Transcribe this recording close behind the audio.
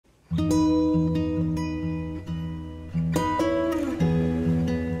Hi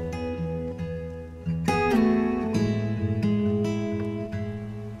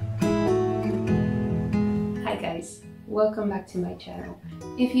guys, welcome back to my channel.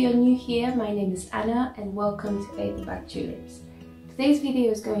 If you're new here, my name is Anna and welcome to Paperback Tulips. Today's video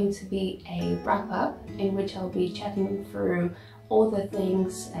is going to be a wrap-up in which I'll be chatting through all the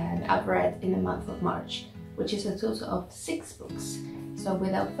things I've read in the month of March, which is a total of 6 books. So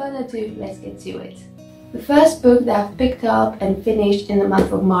without further ado, let's get to it. The first book that I've picked up and finished in the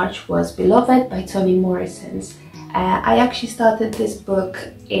month of March was Beloved by Toni Morrison. I actually started this book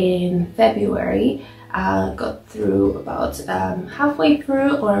in February. I got through about halfway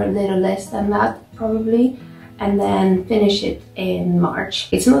through, or a little less than that probably, and then finished it in March.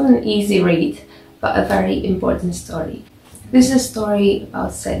 It's not an easy read, but a very important story. This is a story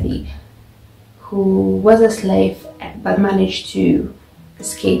about Freddee, who was a slave but managed to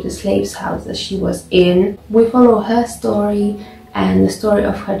escape the slave's house that she was in. We follow her story and the story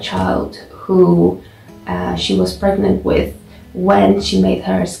of her child, who she was pregnant with when she made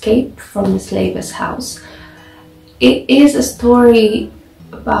her escape from the slave's house. It is a story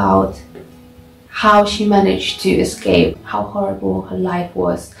about how she managed to escape, how horrible her life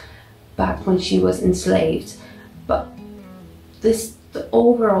was back when she was enslaved. But the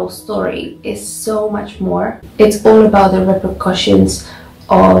overall story is so much more. It's all about the repercussions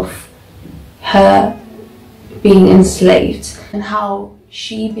of her being enslaved and how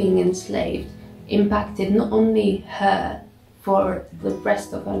she being enslaved impacted not only her for the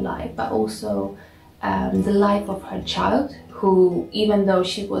rest of her life, but also the life of her child, who, even though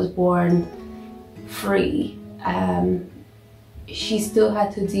she was born free, she still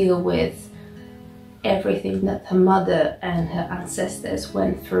had to deal with everything that her mother and her ancestors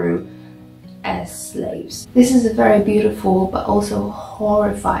went through as slaves. This is a very beautiful but also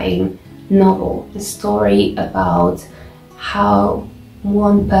horrifying novel, a story about how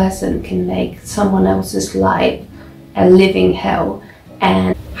one person can make someone else's life a living hell,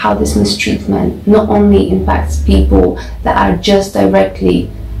 and how this mistreatment not only impacts people that are just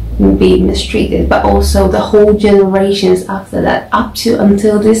directly being mistreated, but also the whole generations after that, up to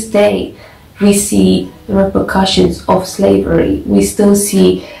until this day. We see the repercussions of slavery. We still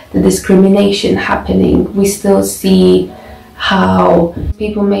see the discrimination happening. We still see how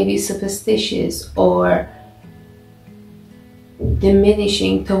people may be superstitious or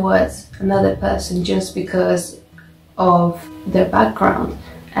diminishing towards another person just because of their background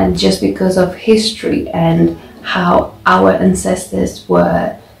and just because of history, and how our ancestors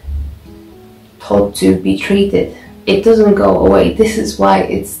were taught to be treated. It doesn't go away. This is why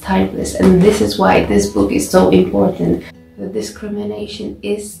it's timeless, and this is why this book is so important. The discrimination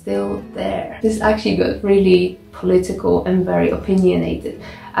is still there. This actually got really political and very opinionated.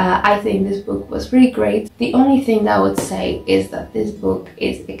 I think this book was really great. The only thing that I would say is that this book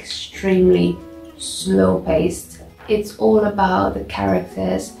is extremely slow-paced. It's all about the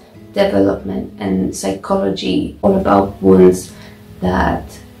characters' development and psychology, all about wounds that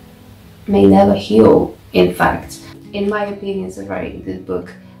may never heal, in fact. In my opinion, it's a very good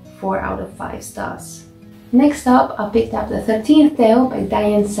book, 4 out of 5 stars. Next up, I picked up The 13th Tale by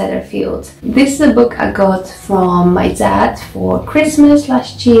Diane Setterfield. This is a book I got from my dad for Christmas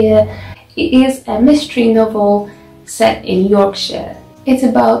last year. It is a mystery novel set in Yorkshire. It's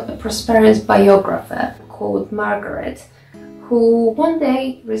about a prosperous biographer called Margaret, who one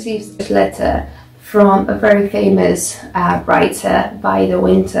day receives a letter from a very famous writer, By the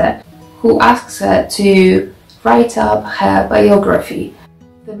Winter, who asks her to write up her biography.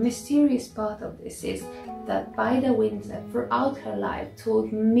 The mysterious part of this is that By the Winter, throughout her life,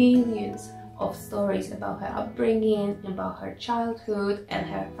 told millions of stories about her upbringing, about her childhood and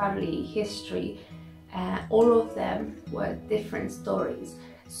her family history. All of them were different stories.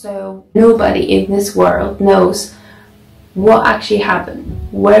 So nobody in this world knows what actually happened,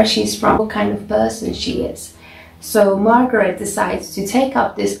 where she's from, what kind of person she is. So Margaret decides to take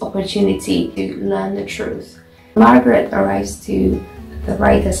up this opportunity to learn the truth. Margaret arrives to the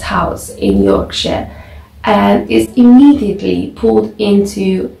writer's house in Yorkshire and is immediately pulled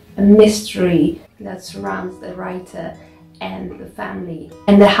into a mystery that surrounds the writer and the family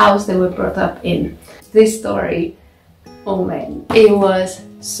and the house they were brought up in. This story, oh man, it was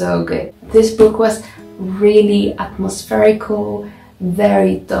so good. This book was really atmospherical,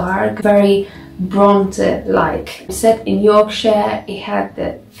 very dark, very Bronte-like. Set in Yorkshire, it had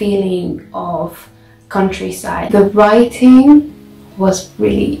the feeling of countryside. The writing was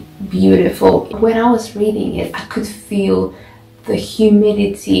really beautiful. When I was reading it, I could feel the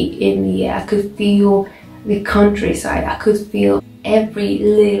humidity in the air. I could feel the countryside. I could feel every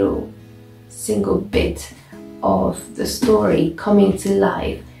little single bit of the story coming to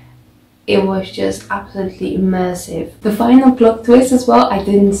life. It was just absolutely immersive. The final plot twist as well, I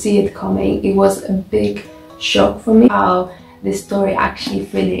didn't see it coming. It was a big shock for me how this story actually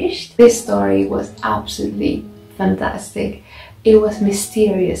finished. This story was absolutely fantastic. It was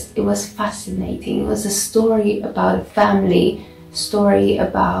mysterious, it was fascinating. It was a story about a family, story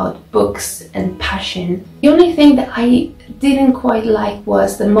about books and passion. The only thing that I didn't quite like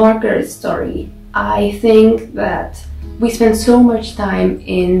was the Margaret story. I think that we spent so much time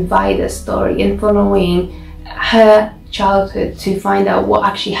in Vida's story and following her childhood to find out what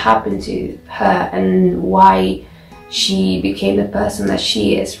actually happened to her and why she became the person that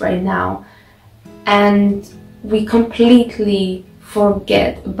she is right now. And we completely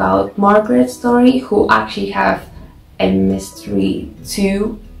forget about Margaret's story, who actually have a mystery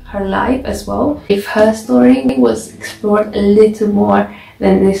to her life as well. If her story was explored a little more,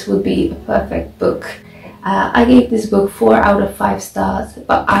 then this would be a perfect book. I gave this book 4 out of 5 stars,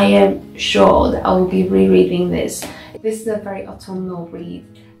 but I am sure that I will be rereading this. This is a very autumnal read,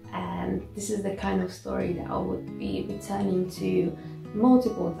 and this is the kind of story that I would be returning to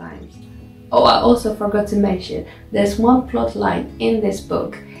multiple times. Oh, I also forgot to mention, there's one plot line in this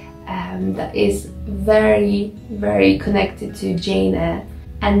book that is very, very connected to Jane Eyre,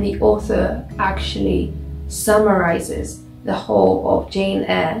 and the author actually summarizes the whole of Jane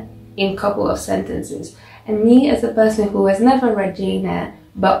Eyre in a couple of sentences. And me, as a person who has never read Jane Eyre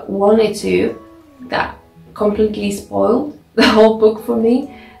but wanted to, that completely spoiled the whole book for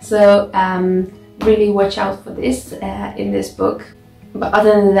me. So really watch out for this in this book. But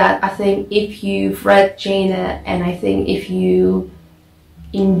other than that, I think if you've read Jane Eyre, and I think if you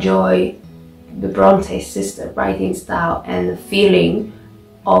enjoy the Bronte sister writing style and the feeling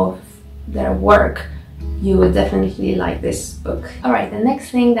of their work, you would definitely like this book. Alright, the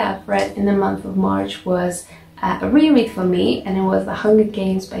next thing that I've read in the month of March was a reread for me, and it was The Hunger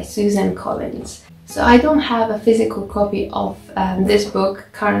Games by Susan Collins. So I don't have a physical copy of this book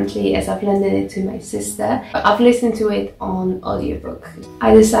currently, as I've lended it to my sister, but I've listened to it on audiobook.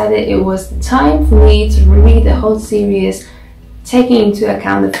 I decided it was the time for me to reread the whole series, taking into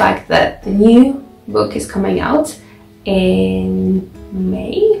account the fact that the new book is coming out in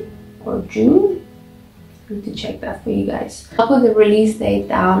May or June. I need to check that for you guys. I'll put the release date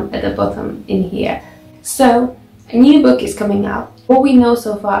down at the bottom in here. So a new book is coming out. What we know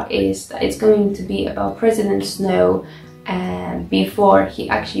so far is that it's going to be about President Snow before he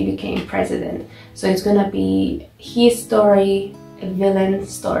actually became president. So it's gonna be his story, a villain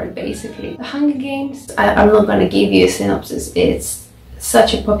story basically. The Hunger Games, I'm not gonna give you a synopsis. It's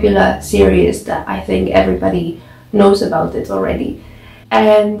such a popular series that I think everybody knows about it already.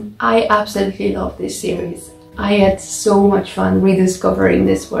 And I absolutely love this series. I had so much fun rediscovering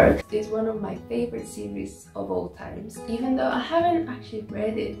this work. It's one of my favorite series of all times. Even though I haven't actually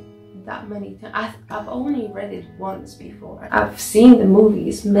read it that many times. I've only read it once before. I've seen the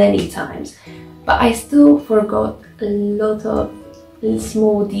movies many times, but I still forgot a lot of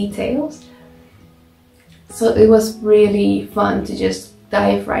small details. So it was really fun to just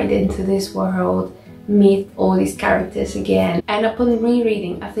dive right into this world, meet all these characters again. And upon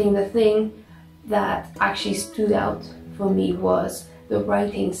rereading, I think the thing that actually stood out for me was the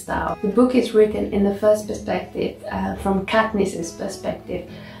writing style. The book is written in the first perspective, from Katniss's perspective,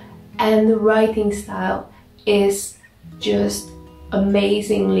 and the writing style is just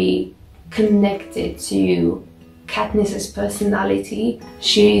amazingly connected to Katniss's personality.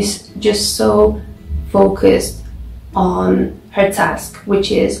 She's just so focused on her task,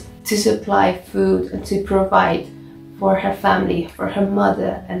 which is to supply food and to provide for her family, for her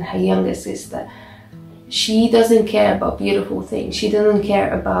mother and her younger sister. She doesn't care about beautiful things. She doesn't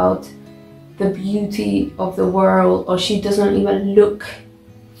care about the beauty of the world, or she doesn't even look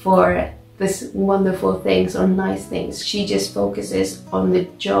for these wonderful things or nice things. She just focuses on the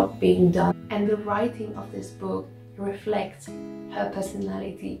job being done. And the writing of this book reflects her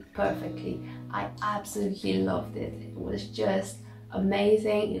personality perfectly. I absolutely loved it. It was just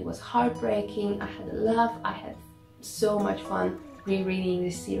amazing. It was heartbreaking. I had a laugh. I had so much fun rereading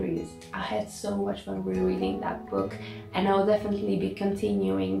this series. I had so much fun rereading that book, and I'll definitely be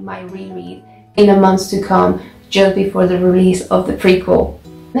continuing my reread in the months to come, just before the release of the prequel.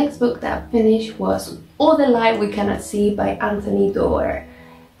 Next book that I finished was All the Light We Cannot See by Anthony Doerr.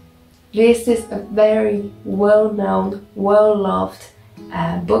 This is a very well-known, well-loved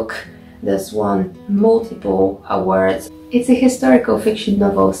book that's won multiple awards. It's a historical fiction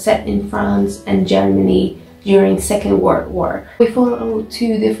novel set in France and Germany during Second World War. We follow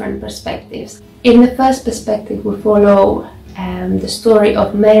two different perspectives. In the first perspective, we follow the story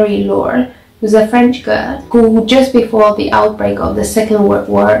of Mary Laure, who's a French girl who just before the outbreak of the Second World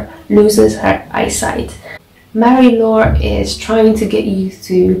War loses her eyesight. Mary Laure is trying to get used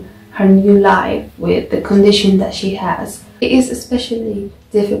to her new life with the condition that she has. It is especially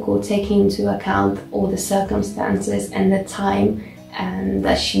difficult taking into account all the circumstances and the time and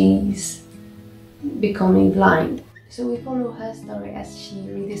that she's becoming blind. So we follow her story as she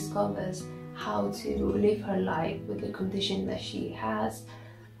rediscovers how to live her life with the condition that she has,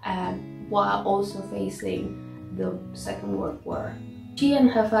 while also facing the Second World War. She and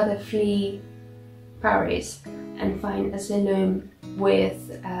her father flee Paris and find asylum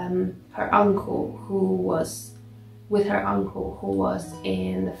with her uncle who was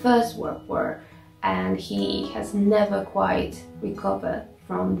in the First World War, and he has never quite recovered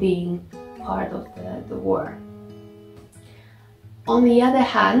from being part of the war. On the other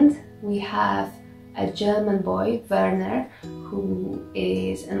hand, we have a German boy, Werner, who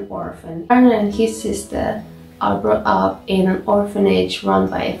is an orphan. Werner and his sister are brought up in an orphanage run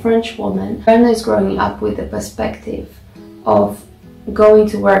by a French woman. Werner is growing up with the perspective of going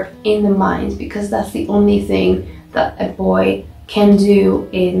to work in the mines because that's the only thing that a boy can do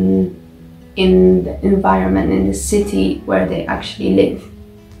in the environment, in the city where they actually live.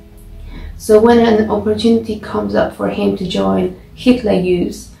 So when an opportunity comes up for him to join Hitler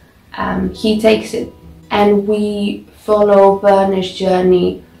Youth, he takes it, and we follow Werner's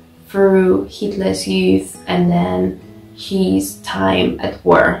journey through Hitler's youth and then his time at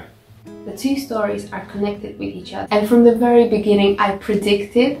war. The two stories are connected with each other, and from the very beginning I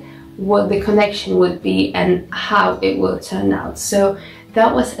predicted what the connection would be and how it will turn out. So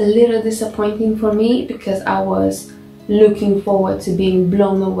that was a little disappointing for me because I was looking forward to being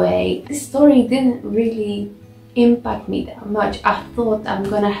blown away. This story didn't really impact me that much. I thought I'm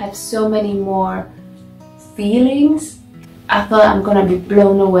gonna have so many more feelings. I thought I'm gonna be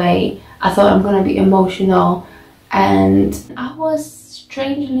blown away. I thought I'm gonna be emotional, and I was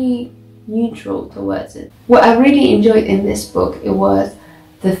strangely neutral towards it. What I really enjoyed in this book, it was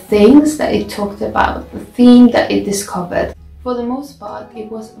the things that it talked about, the theme that it discovered. For the most part, it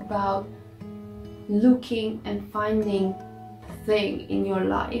was about looking and finding the thing in your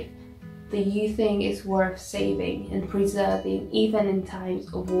life that you think is worth saving and preserving, even in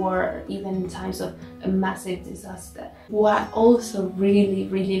times of war, even in times of a massive disaster. What I also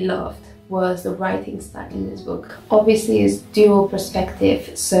really loved was the writing style in this book. Obviously it's dual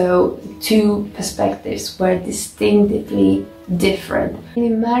perspective, so two perspectives were distinctively different.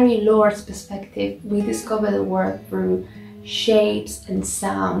 In Mary Laure's perspective, we discover the world through shapes and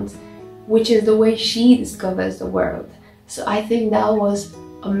sounds, which is the way she discovers the world. So I think that was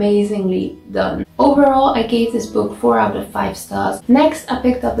amazingly done. Overall, I gave this book 4 out of 5 stars. Next, I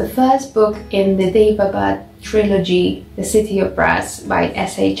picked up the first book in the paperback trilogy, The City of Brass by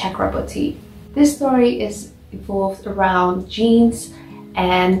S.A. Chakraborty. This story is evolved around genes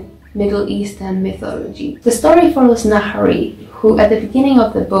and Middle Eastern mythology. The story follows Nahari, who at the beginning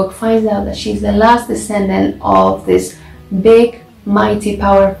of the book finds out that she's the last descendant of this big, mighty,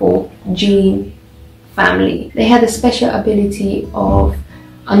 powerful gene family. They had a special ability of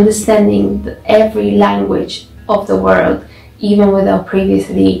understanding every language of the world, even without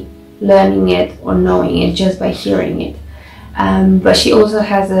previously learning it or knowing it, just by hearing it. But she also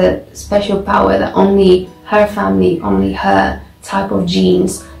has a special power that only her family, only her type of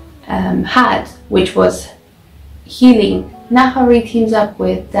genes had, which was healing. Nahari teams up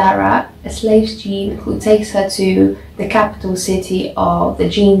with Dara, a slave gene, who takes her to the capital city of the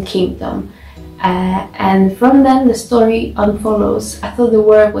Gene Kingdom. And from then the story unfolds. I thought the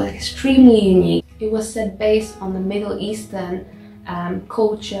world was extremely unique. It was set based on the Middle Eastern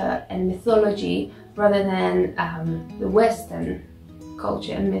culture and mythology rather than the Western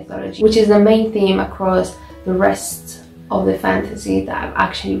culture and mythology, which is the main theme across the rest of the fantasy that I've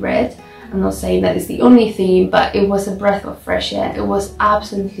actually read. I'm not saying that it's the only theme, but it was a breath of fresh air. It was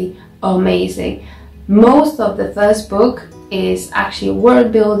absolutely amazing. Most of the first book is actually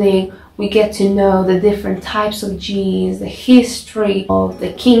world building. We get to know the different types of genes, the history of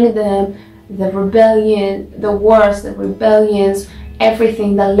the kingdom, the rebellion, the wars, the rebellions,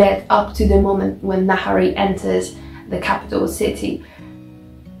 everything that led up to the moment when Nahari enters the capital city.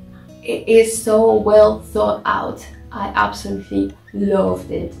 It is so well thought out. I absolutely loved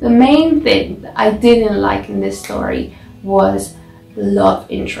it. The main thing that I didn't like in this story was the love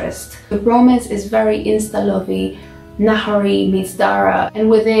interest. The romance is very insta-lovey. Nahari meets Dara, and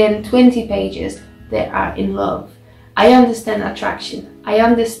within 20 pages they are in love. I understand attraction, I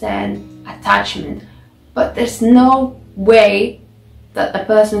understand attachment, but there's no way that a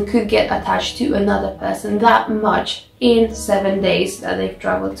person could get attached to another person that much in 7 days that they've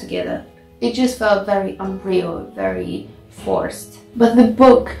traveled together. It just felt very unreal, very forced. But the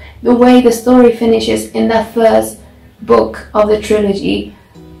book, the way the story finishes in that first book of the trilogy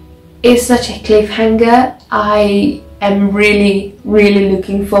is such a cliffhanger. I am really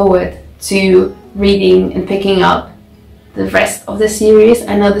looking forward to reading and picking up the rest of the series.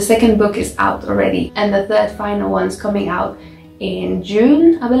 I know the second book is out already and the third final one's coming out in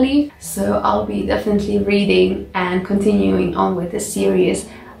June, I believe. So I'll be definitely reading and continuing on with the series.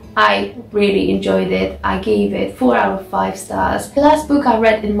 I really enjoyed it. I gave it 4 out of 5 stars. The last book I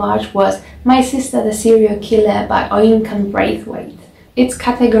read in March was My Sister the Serial Killer by Oinkan Braithwaite. It's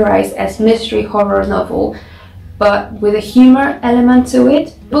categorized as mystery horror novel, but with a humor element to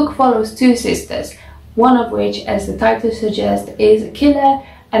it. The book follows 2 sisters, one of which, as the title suggests, is a killer,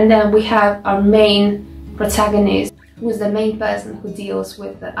 and then we have our main protagonist, who is the main person who deals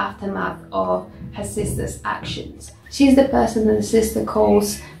with the aftermath of her sister's actions. She's the person that the sister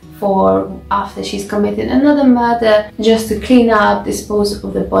calls for after she's committed another murder, just to clean up, dispose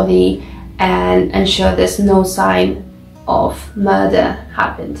of the body and ensure there's no sign of murder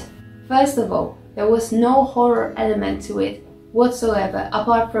happened. First of all, there was no horror element to it whatsoever,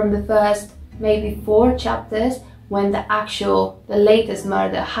 apart from the first maybe 4 chapters when the latest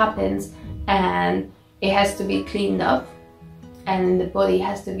murder happens and it has to be cleaned up and the body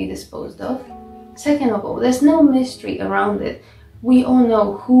has to be disposed of. Second of all, there's no mystery around it. We all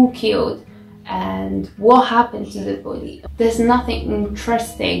know who killed and what happened to the body. There's nothing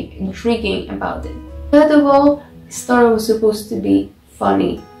interesting, intriguing about it. Third of all, the story was supposed to be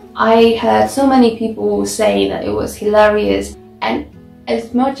funny. I heard so many people say that it was hilarious, and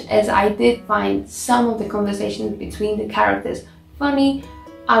as much as I did find some of the conversations between the characters funny,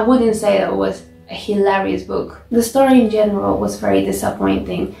 I wouldn't say that it was a hilarious book. The story in general was very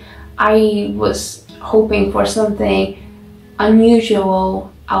disappointing. I was hoping for something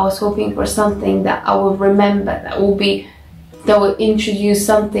unusual. I was hoping for something that I would remember, that would introduce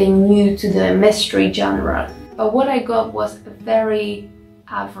something new to the mystery genre. But what I got was a very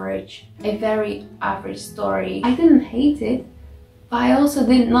average story. I didn't hate it, but I also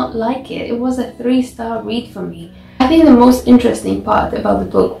did not like it. It was a 3-star read for me. I think the most interesting part about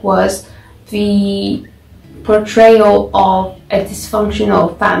the book was the portrayal of a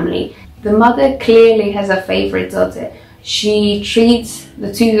dysfunctional family. The mother clearly has a favorite daughter. She treats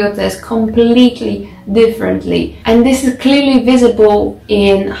the 2 daughters completely differently, and this is clearly visible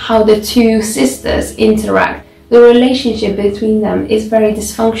in how the 2 sisters interact. The relationship between them is very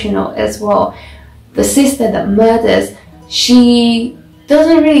dysfunctional as well. The sister that murders, she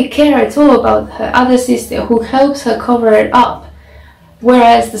doesn't really care at all about her other sister who helps her cover it up.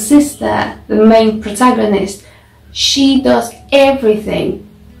 Whereas the sister, the main protagonist, she does everything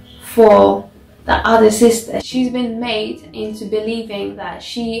for the other sister. She's been made into believing that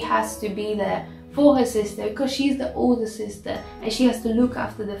she has to be there for her sister because she's the older sister and she has to look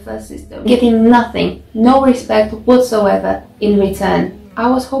after the first sister, getting nothing, no respect whatsoever in return. I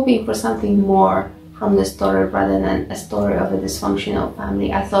was hoping for something more from the story rather than a story of a dysfunctional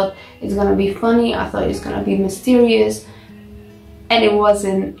family. I thought it's gonna be funny, I thought it's gonna be mysterious, and it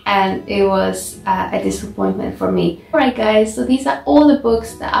wasn't, and it was a disappointment for me. Alright guys, so these are all the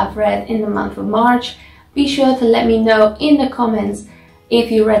books that I've read in the month of March. Be sure to let me know in the comments if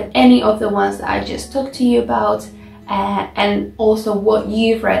you read any of the ones that I just talked to you about, and also what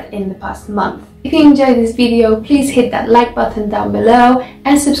you've read in the past month. If you enjoyed this video, please hit that like button down below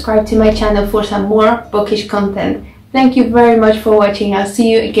and subscribe to my channel for some more bookish content. Thank you very much for watching. I'll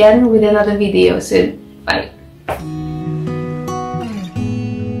see you again with another video soon. Bye.